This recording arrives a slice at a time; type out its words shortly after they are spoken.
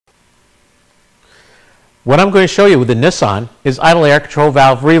What I'm going to show you with the Nissan is idle air control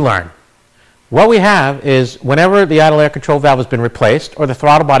valve relearn. What we have is whenever the idle air control valve has been replaced or the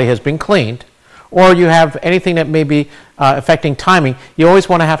throttle body has been cleaned or you have anything that may be affecting timing, you always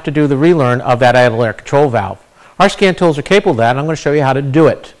want to have to do the relearn of that idle air control valve. Our scan tools are capable of that, and I'm going to show you how to do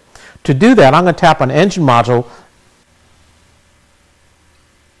it. To do that, I'm going to tap on Engine Module.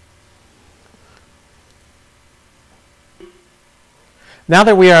 Now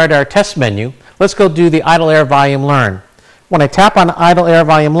that we are at our test menu, let's go do the idle air volume learn. When I tap on idle air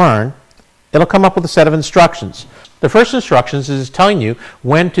volume learn, it'll come up with a set of instructions. The first instructions is telling you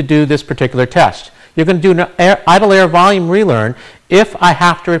when to do this particular test. You're going to do an idle air volume relearn if I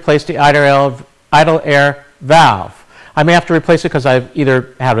have to replace the idle air valve. I may have to replace it because I've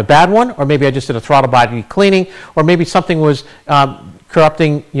either had a bad one, or maybe I just did a throttle body cleaning, or maybe something was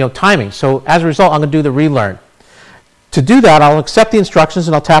corrupting timing. So as a result, I'm going to do the relearn. To do that, I'll accept the instructions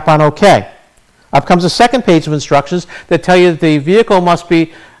and I'll tap on OK. Up comes a second page of instructions that tell you that the vehicle must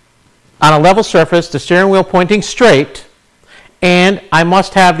be on a level surface, the steering wheel pointing straight, and I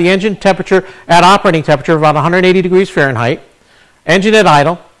must have the engine temperature at operating temperature of about 180 degrees Fahrenheit, engine at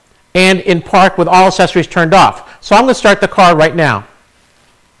idle, and in park with all accessories turned off. So I'm going to start the car right now.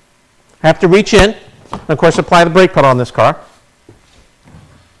 I have to reach in and, of course, apply the brake pedal on this car.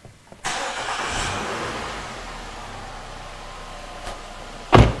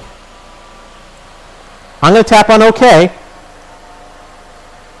 I'm going to tap on OK,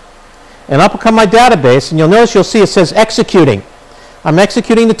 and up will come my database, and you'll see it says executing. I'm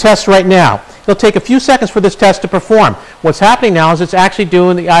executing the test right now. It'll take a few seconds for this test to perform. What's happening now is it's actually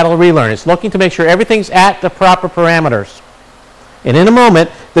doing the idle relearn. It's looking to make sure everything's at the proper parameters. And in a moment,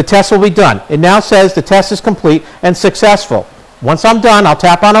 the test will be done. It now says the test is complete and successful. Once I'm done, I'll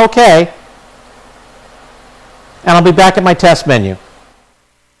tap on OK, and I'll be back at my test menu.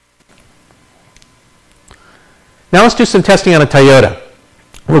 Now let's do some testing on a Toyota.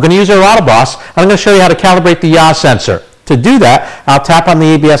 We're going to use our AutoBoss. I'm going to show you how to calibrate the yaw sensor. To do that, I'll tap on the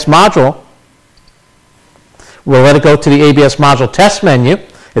ABS module. We'll let it go to the ABS module test menu.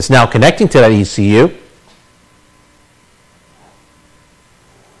 It's now connecting to that ECU.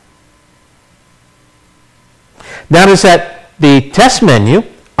 Now that it's at the test menu,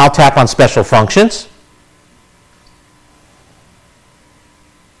 I'll tap on Special Functions.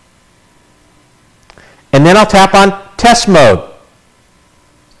 And then I'll tap on Test Mode.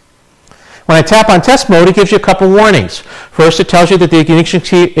 When I tap on Test Mode, it gives you a couple warnings. First, it tells you that the ignition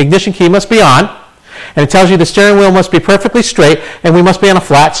key must be on, and it tells you the steering wheel must be perfectly straight, and we must be on a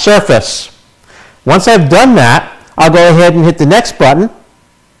flat surface. Once I've done that, I'll go ahead and hit the next button.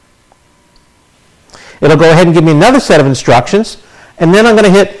 It'll go ahead and give me another set of instructions, and then I'm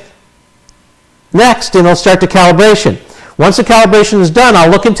going to hit Next, and it'll start the calibration. Once the calibration is done, I'll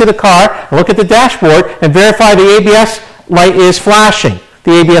look into the car, look at the dashboard, and verify the ABS light is flashing.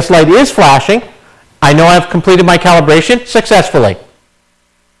 The ABS light is flashing. I know I've completed my calibration successfully.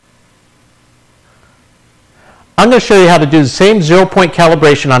 I'm going to show you how to do the same 0-point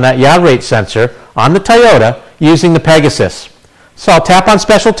calibration on that yaw rate sensor on the Toyota using the Pegisys. So I'll tap on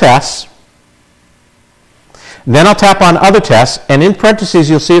Special Tests. Then I'll tap on Other Tests, and in parentheses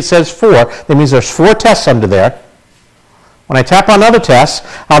you'll see it says 4. That means there's 4 tests under there. When I tap on Other Tests,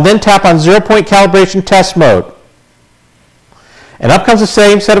 I'll then tap on 0-point calibration test mode. And up comes the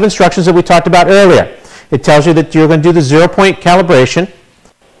same set of instructions that we talked about earlier. It tells you that you're going to do the 0-point calibration.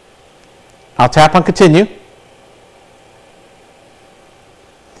 I'll tap on Continue.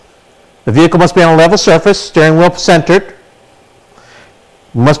 The vehicle must be on a level surface, steering wheel centered.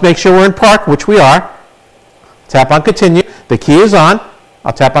 We must make sure we're in park, which we are. Tap on Continue. The key is on.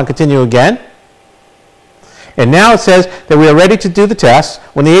 I'll tap on Continue again. And now it says that we are ready to do the test.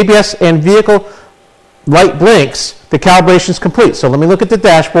 When the ABS and vehicle light blinks, the calibration is complete. So let me look at the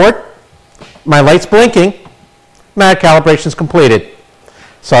dashboard. My light's blinking. My calibration is completed.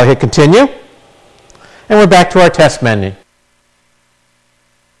 So I'll hit Continue, and we're back to our test menu.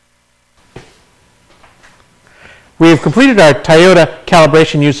 We have completed our Toyota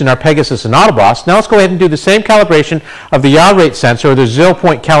calibration using our Pegisys and AutoBoss. Now let's go ahead and do the same calibration of the yaw rate sensor, or the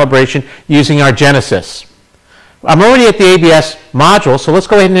 0-point calibration, using our Genisys. I'm already at the ABS module, so let's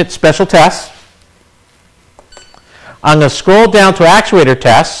go ahead and hit Special Tests. I'm going to scroll down to Actuator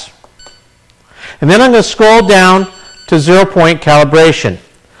Tests, and then I'm going to scroll down to 0-point calibration.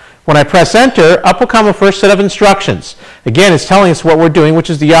 When I press Enter, up will come a first set of instructions. Again, it's telling us what we're doing,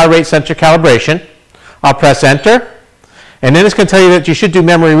 which is the yaw rate sensor calibration. I'll press Enter, and then it's going to tell you that you should do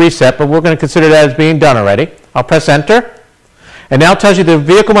memory reset, but we're going to consider that as being done already. I'll press Enter, and now it tells you the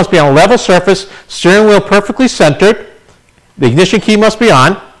vehicle must be on a level surface, steering wheel perfectly centered, the ignition key must be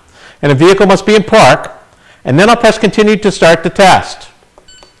on, and the vehicle must be in park, And then I'll press continue to start the test.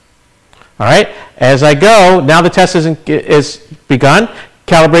 All right, as I go, now the test is begun.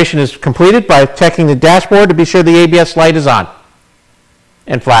 Calibration is completed by checking the dashboard to be sure the ABS light is on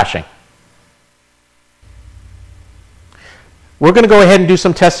and flashing. We're going to go ahead and do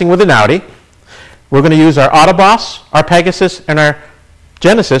some testing with an Audi. We're going to use our AutoBoss, our Pegisys, and our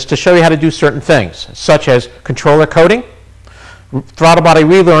Genisys to show you how to do certain things, such as controller coding, throttle body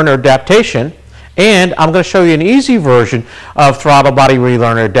relearn or adaptation, and I'm going to show you an easy version of throttle body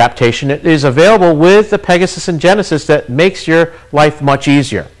relearn or adaptation. It is available with the Pegisys and Genisys that makes your life much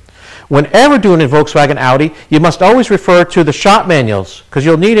easier. Whenever doing a Volkswagen Audi, you must always refer to the shop manuals because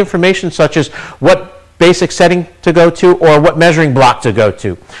you'll need information such as what basic setting to go to or what measuring block to go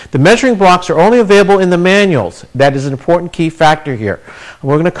to. The measuring blocks are only available in the manuals. That is an important key factor here. And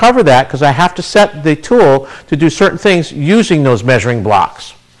we're going to cover that because I have to set the tool to do certain things using those measuring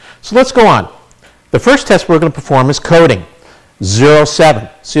blocks. So let's go on. The first test we're going to perform is coding, 07.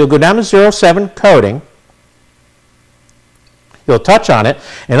 So you'll go down to 07, coding. You'll touch on it,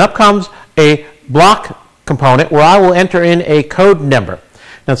 and up comes a block component where I will enter in a code number.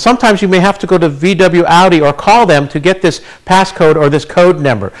 Now sometimes you may have to go to VW Audi or call them to get this passcode or this code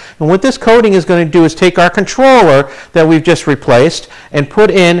number. And what this coding is going to do is take our controller that we've just replaced and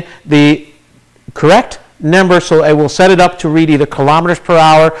put in the correct number so it will set it up to read either kilometers per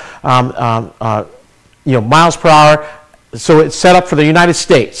hour, miles per hour, so it's set up for the United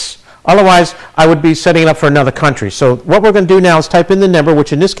States. Otherwise, I would be setting it up for another country. So what we're going to do now is type in the number,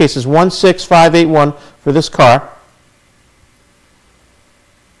 which in this case is 16581 for this car.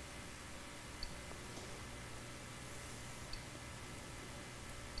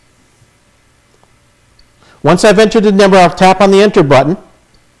 Once I've entered the number, I'll tap on the enter button.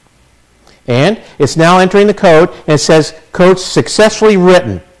 And it's now entering the code, and it says code successfully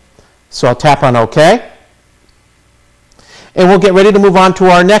written. So I'll tap on OK. And we'll get ready to move on to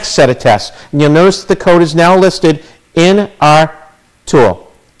our next set of tests. And you'll notice that the code is now listed in our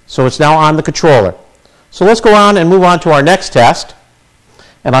tool. So it's now on the controller. So let's go on and move on to our next test.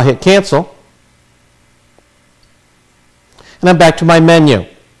 And I'll hit cancel. And I'm back to my menu.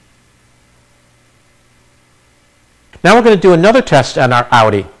 Now we're going to do another test on our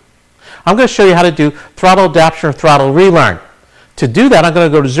Audi. I'm going to show you how to do throttle adaptation or throttle relearn. To do that, I'm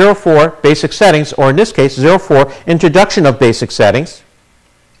going to go to 04 basic settings, or in this case 04 introduction of basic settings.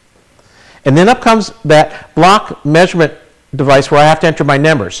 And then up comes that block measurement device where I have to enter my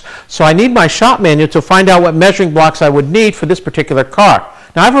numbers. So I need my shop manual to find out what measuring blocks I would need for this particular car.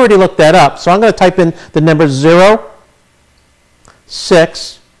 Now I've already looked that up, so I'm going to type in the number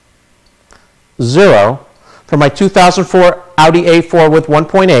 060 for my 2004 Audi A4 with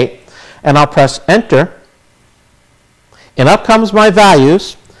 1.8, and I'll press enter. And up comes my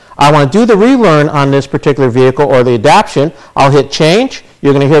values. I want to do the relearn on this particular vehicle or the adaptation. I'll hit change.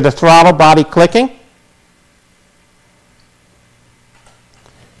 You're going to hear the throttle body clicking.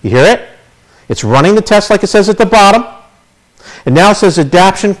 You hear it? It's running the test like it says at the bottom. And now it says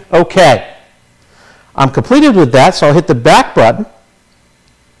adaptation OK. I'm completed with that, so I'll hit the back button.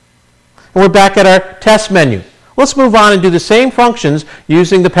 And we're back at our test menu. Let's move on and do the same functions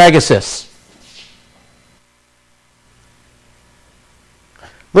using the Pegisys.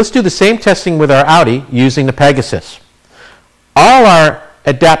 Let's do the same testing with our Audi using the Pegisys. All our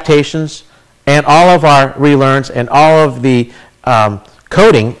adaptations and all of our relearns and all of the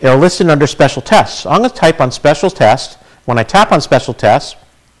coding are listed under special tests. So I'm going to type on special test. When I tap on special tests,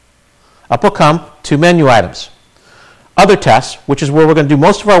 up will come two menu items. Other tests, which is where we're going to do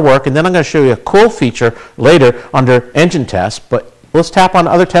most of our work, and then I'm going to show you a cool feature later under engine tests, but let's tap on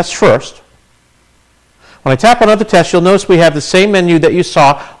other tests first. When I tap on other tests, you'll notice we have the same menu that you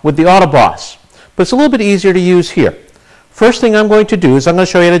saw with the AutoBoss, but it's a little bit easier to use here. First thing I'm going to do is I'm going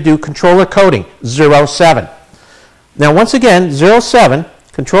to show you how to do controller coding, 07. Now once again, 07,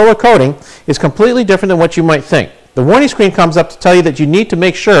 controller coding, is completely different than what you might think. The warning screen comes up to tell you that you need to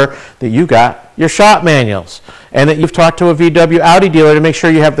make sure that you got your shop manuals and that you've talked to a VW Audi dealer to make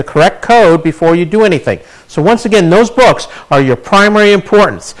sure you have the correct code before you do anything. So once again, those books are your primary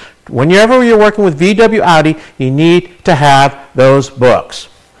importance. Whenever you're working with VW Audi, you need to have those books.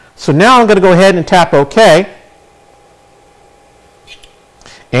 So now I'm going to go ahead and tap OK.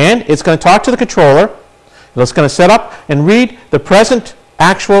 And it's going to talk to the controller. It's going to set up and read the present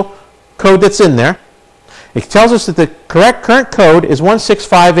actual code that's in there. It tells us that the correct current code is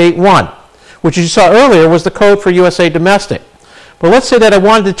 16581, which as you saw earlier was the code for USA Domestic. But let's say that I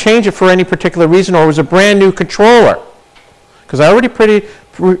wanted to change it for any particular reason, or it was a brand new controller, because I already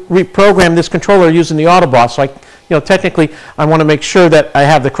reprogrammed this controller using the AutoBoss. So technically I want to make sure that I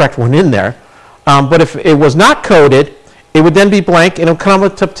have the correct one in there. But if it was not coded, it would then be blank and it would come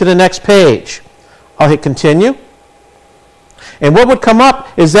up to the next page. I'll hit continue. And what would come up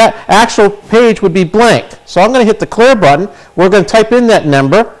is that actual page would be blank. So I'm going to hit the clear button. We're going to type in that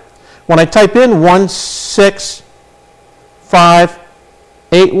number. When I type in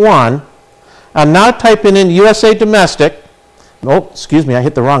 16581, I'm now typing in USA Domestic. Oh, excuse me, I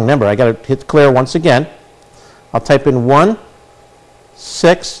hit the wrong number. I got to hit clear once again. I'll type in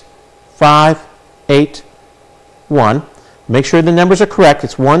 16581. Make sure the numbers are correct.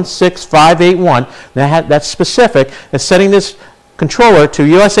 It's 16581. That's specific. It's setting this controller to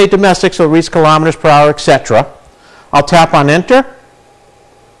USA Domestic so it reads kilometers per hour, etc. I'll tap on enter.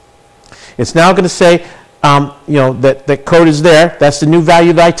 It's now going to say that the code is there. That's the new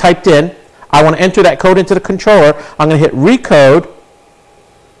value that I typed in. I want to enter that code into the controller. I'm going to hit recode,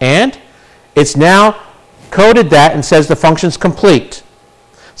 and it's now coded that and says the function's complete.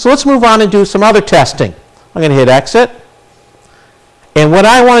 So let's move on and do some other testing. I'm going to hit exit. And what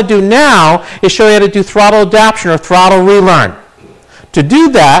I want to do now is show you how to do throttle adaptation or throttle relearn. To do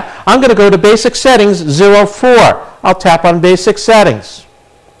that, I'm going to go to basic settings 04. I'll tap on basic settings.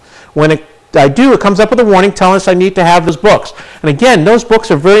 When I do, it comes up with a warning telling us I need to have those books. And again, those books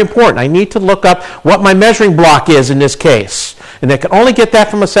are very important. I need to look up what my measuring block is in this case. And I can only get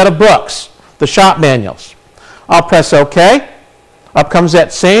that from a set of books, the shop manuals. I'll press OK. Up comes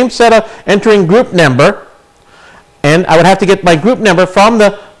that same set of entering group number. And I would have to get my group number from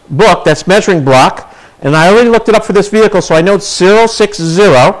the book, that's measuring block. And I already looked it up for this vehicle, so I know it's 060.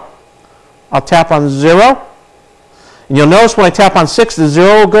 I'll tap on 0. And you'll notice when I tap on 6, the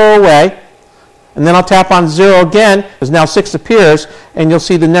 0 will go away. And then I'll tap on 0 again, because now 6 appears, and you'll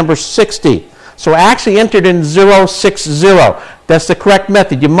see the number 60. So I actually entered in 060. That's the correct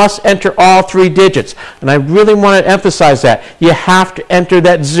method. You must enter all 3 digits. And I really want to emphasize that. You have to enter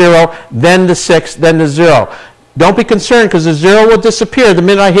that 0, then the 6, then the 0. Don't be concerned, because the 0 will disappear the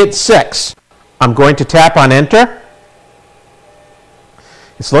minute I hit 6. I'm going to tap on enter.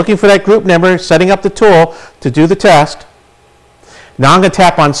 It's looking for that group number, setting up the tool to do the test. Now I'm going to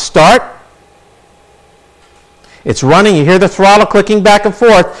tap on start. It's running. You hear the throttle clicking back and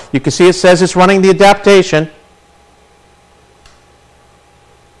forth. You can see it says it's running the adaptation.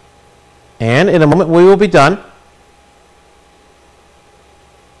 And in a moment we will be done.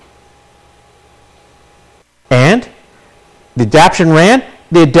 And the adaptation ran.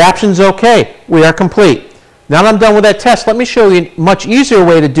 The adaptation's okay. We are complete. Now that I'm done with that test, let me show you a much easier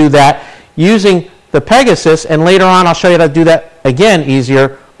way to do that using the Pegisys, and later on I'll show you how to do that again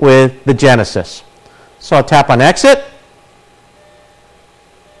easier with the Genisys. So I'll tap on exit.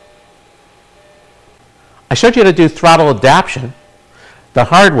 I showed you how to do throttle adaptation the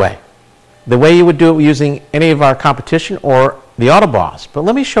hard way, the way you would do it using any of our competition or the AutoBoss. But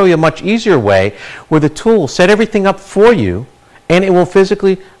let me show you a much easier way where the tool will set everything up for you and it will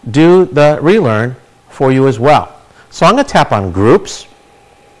physically do the relearn for you as well. So I'm going to tap on groups.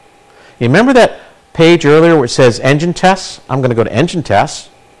 You remember that page earlier where it says engine tests? I'm going to go to engine tests.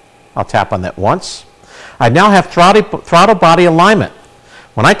 I'll tap on that once. I now have throttle body alignment.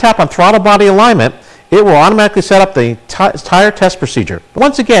 When I tap on throttle body alignment, it will automatically set up the entire test procedure. But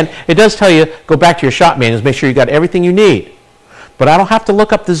once again, it does tell you, go back to your shop manuals, make sure you got everything you need. But I don't have to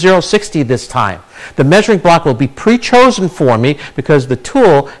look up the 060 this time. The measuring block will be pre-chosen for me because the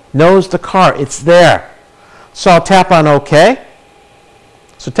tool knows the car. It's there. So I'll tap on OK.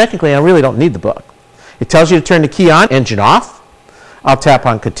 So technically, I really don't need the book. It tells you to turn the key on, engine off. I'll tap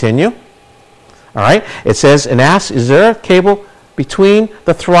on continue. All right. It says and asks, is there a cable between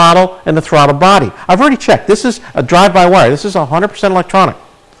the throttle and the throttle body? I've already checked. This is a drive-by-wire. This is 100% electronic.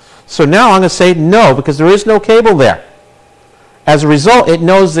 So now I'm going to say no because there is no cable there. As a result, it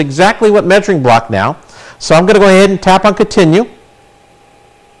knows exactly what measuring block now. So I'm going to go ahead and tap on continue.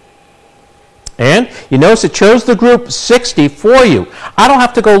 And you notice it chose the group 60 for you. I don't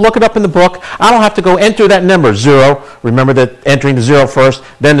have to go look it up in the book. I don't have to go enter that number, 0. Remember that entering the 0 first,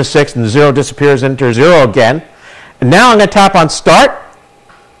 then the 6, and the 0 disappears, enter 0 again. And now I'm going to tap on start,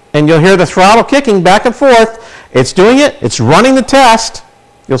 and you'll hear the throttle kicking back and forth. It's doing it. It's running the test.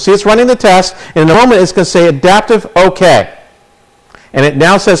 You'll see it's running the test. In a moment, it's going to say adaptive OK. And it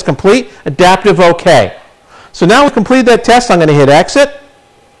now says complete adaptive OK. So now we've completed that test. I'm going to hit exit.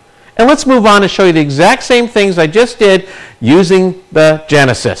 And let's move on and show you the exact same things I just did using the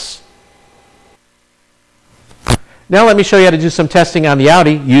Genisys. Now let me show you how to do some testing on the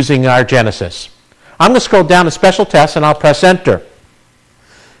Audi using our Genisys. I'm going to scroll down to Special Tests and I'll press Enter.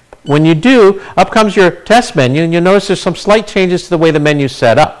 When you do, up comes your test menu and you'll notice there's some slight changes to the way the menu is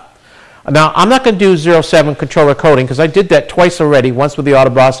set up. Now, I'm not going to do 07 controller coding because I did that twice already, once with the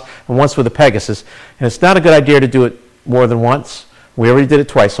AutoBoss and once with the Pegisys, and it's not a good idea to do it more than once. We already did it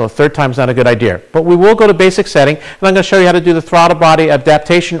twice, so a third time is not a good idea. But we will go to basic setting, and I'm going to show you how to do the throttle body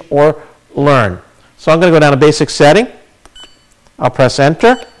adaptation or learn. So I'm going to go down to basic setting. I'll press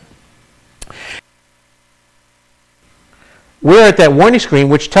enter. We're at that warning screen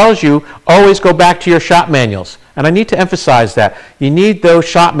which tells you always go back to your shop manuals. And I need to emphasize that. You need those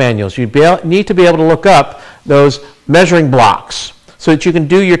shop manuals. You need to be able to look up those measuring blocks so that you can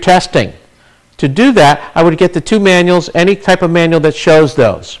do your testing. To do that, I would get the two manuals, any type of manual that shows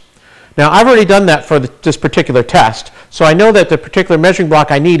those. Now, I've already done that for this particular test, so I know that the particular measuring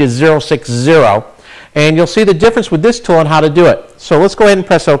block I need is 060, and you'll see the difference with this tool and how to do it. So let's go ahead and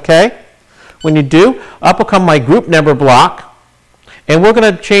press OK. When you do, up will come my group number block, and we're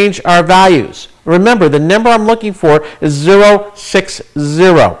going to change our values. Remember, the number I'm looking for is 060.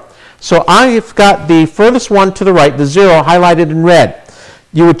 So I've got the furthest one to the right, the 0, highlighted in red.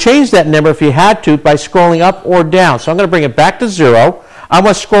 You would change that number if you had to by scrolling up or down. So I'm going to bring it back to 0. I'm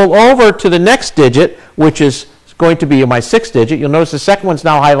going to scroll over to the next digit, which is going to be my 6th digit. You'll notice the second one's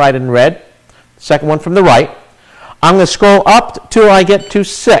now highlighted in red, the second one from the right. I'm going to scroll up till I get to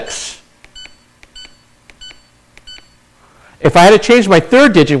 6. If I had to change my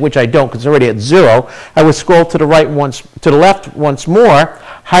 3rd digit, which I don't because it's already at 0, I would scroll to the left once more,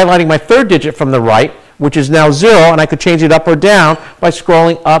 highlighting my 3rd digit from the right, which is now 0, and I could change it up or down by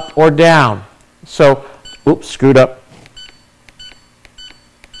scrolling up or down. So, oops, screwed up.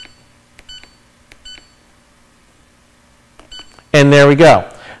 And there we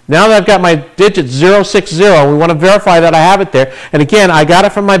go. Now that I've got my digit 060, we want to verify that I have it there. And again, I got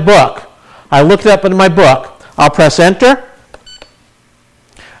it from my book. I looked it up in my book. I'll press enter.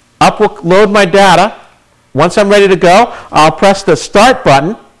 Up will load my data. Once I'm ready to go, I'll press the start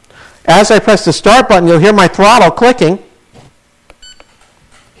button. As I press the start button, you'll hear my throttle clicking.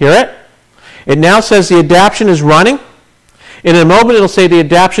 Hear it? It now says the adaptation is running. In a moment, it'll say the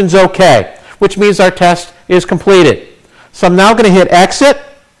adaptation's OK, which means our test is completed. So I'm now going to hit exit.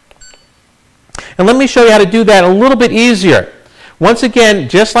 And let me show you how to do that a little bit easier. Once again,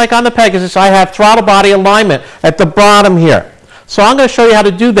 just like on the Pegisys, I have throttle body alignment at the bottom here. So I'm going to show you how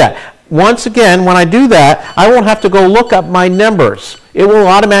to do that. Once again, when I do that, I won't have to go look up my numbers. It will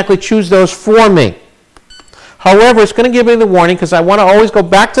automatically choose those for me. However, it's going to give me the warning because I want to always go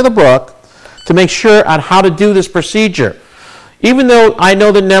back to the book to make sure on how to do this procedure. Even though I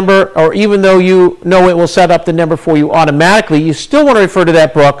know the number, or even though you know it will set up the number for you automatically, you still want to refer to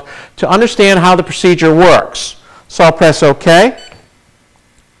that book to understand how the procedure works. So I'll press OK.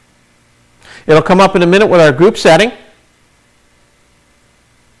 It'll come up in a minute with our group setting.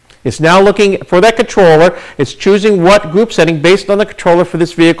 It's now looking for that controller. It's choosing what group setting based on the controller for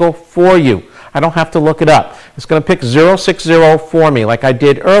this vehicle for you. I don't have to look it up. It's going to pick 060 for me like I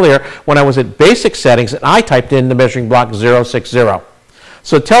did earlier when I was at basic settings and I typed in the measuring block 060.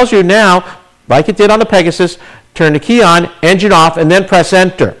 So it tells you now, like it did on the Pegisys, turn the key on, engine off, and then press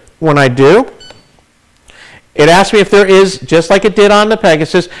enter. When I do, it asks me if there is, just like it did on the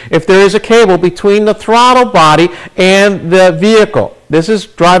Pegisys, if there is a cable between the throttle body and the vehicle. This is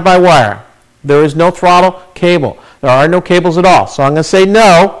drive-by-wire. There is no throttle cable. There are no cables at all. So I'm going to say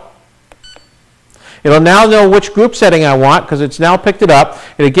no. It'll now know which group setting I want because it's now picked it up.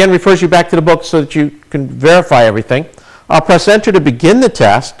 It again refers you back to the book so that you can verify everything. I'll press enter to begin the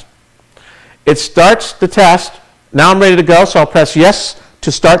test. It starts the test. Now I'm ready to go, so I'll press yes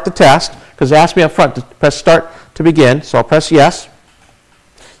to start the test because it asked me up front to press start to begin, so I'll press yes.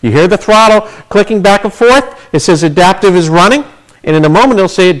 You hear the throttle clicking back and forth. It says adaptive is running, and in a moment it'll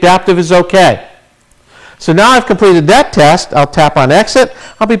say adaptive is OK. So now I've completed that test. I'll tap on exit.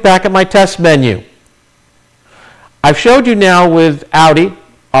 I'll be back at my test menu. I've showed you now with Audi,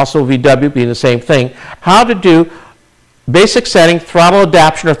 also VW being the same thing, how to do basic setting, throttle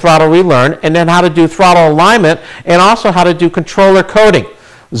adaptation or throttle relearn, and then how to do throttle alignment, and also how to do controller coding.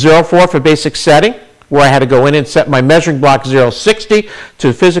 04 for basic setting, where I had to go in and set my measuring block 060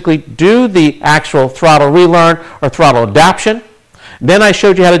 to physically do the actual throttle relearn or throttle adaptation. Then I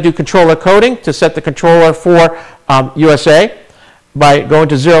showed you how to do controller coding to set the controller for USA by going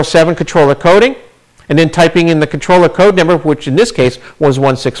to 07 controller coding and then typing in the controller code number, which in this case was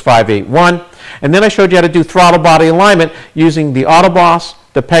 16581. And then I showed you how to do throttle body alignment using the AutoBoss,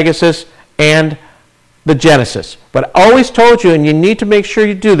 the Pegisys, and the Genisys. But I always told you, and you need to make sure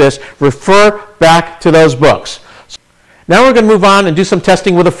you do this, refer back to those books. Now we're going to move on and do some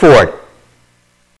testing with a Ford.